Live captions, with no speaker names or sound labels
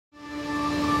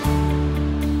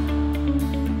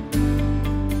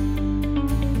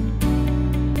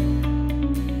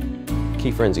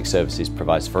Key Forensic Services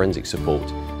provides forensic support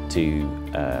to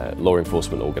law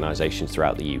enforcement organisations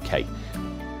throughout the UK.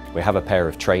 We have a pair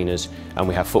of trainers and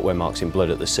we have footwear marks in blood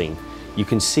at the scene. You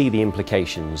can see the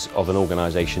implications of an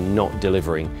organisation not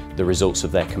delivering the results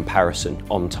of their comparison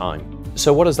on time.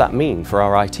 So what does that mean for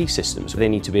our IT systems? They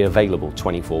need to be available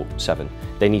 24/7.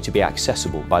 They need to be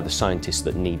accessible by the scientists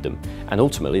that need them. And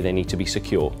ultimately they need to be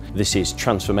secure. This is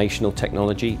transformational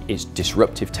technology, it's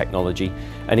disruptive technology,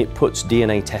 and it puts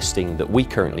DNA testing that we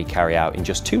currently carry out in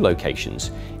just 2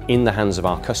 locations in the hands of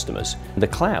our customers. The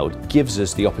cloud gives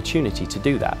us the opportunity to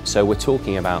do that. So we're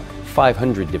talking about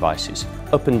 500 devices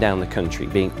up and down the country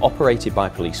being operated by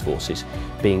police forces,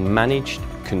 being managed,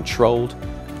 controlled,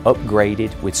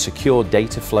 upgraded with secure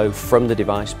data flow from the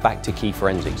device back to Key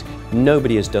Forensics.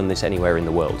 Nobody has done this anywhere in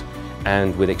the world.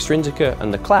 And with Extrinsica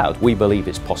and the cloud, we believe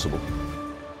it's possible.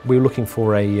 We're looking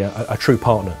for a true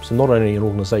partner, so not only an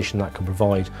organisation that can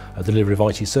provide a delivery of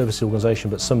IT services organisation,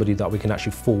 but somebody that we can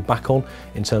actually fall back on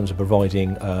in terms of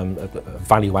providing a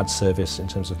value-add service in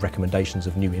terms of recommendations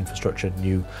of new infrastructure,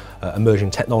 new emerging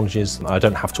technologies. I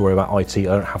don't have to worry about IT,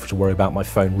 I don't have to worry about my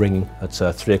phone ringing at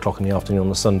 3 o'clock in the afternoon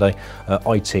on a Sunday.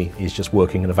 IT is just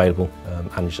working and available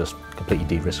and is just completely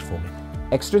de-risked for me.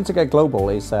 Extrinsica Global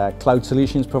is a cloud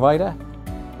solutions provider.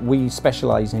 We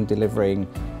specialise in delivering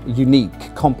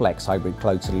unique, complex hybrid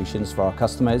cloud solutions for our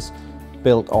customers,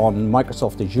 built on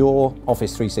Microsoft Azure,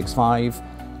 Office 365,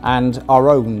 and our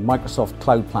own Microsoft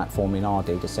Cloud Platform in our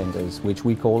data centres, which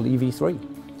we call EV3.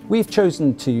 We've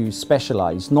chosen to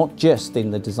specialise not just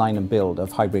in the design and build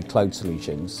of hybrid cloud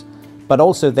solutions, but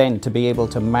also then to be able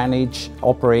to manage,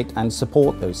 operate and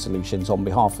support those solutions on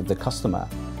behalf of the customer,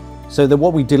 so that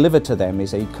what we deliver to them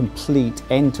is a complete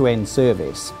end-to-end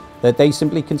service that they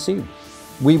simply consume.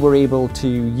 We were able to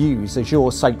use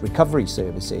Azure Site Recovery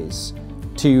Services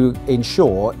to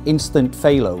ensure instant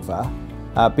failover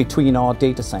between our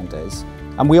data centers.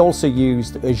 And we also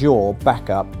used Azure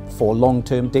Backup for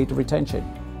long-term data retention.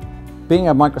 Being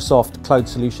a Microsoft cloud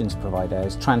solutions provider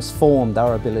has transformed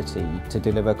our ability to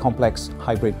deliver complex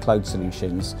hybrid cloud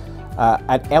solutions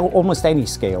at almost any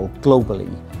scale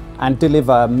globally and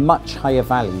deliver much higher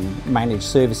value managed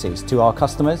services to our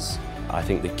customers. I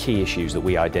think the key issues that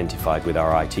we identified with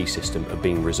our IT system are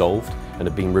being resolved and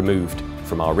have been removed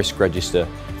from our risk register,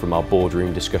 from our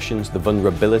boardroom discussions. The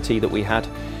vulnerability that we had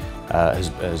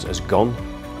has gone.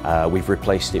 We've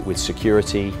replaced it with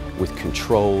security, with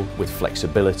control, with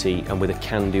flexibility and with a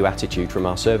can-do attitude from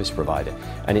our service provider.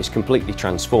 And it's completely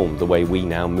transformed the way we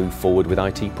now move forward with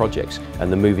IT projects. And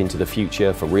the move into the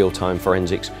future for real-time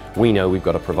forensics, we know we've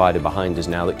got a provider behind us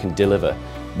now that can deliver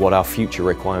what our future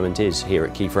requirement is here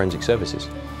at Key Forensic Services.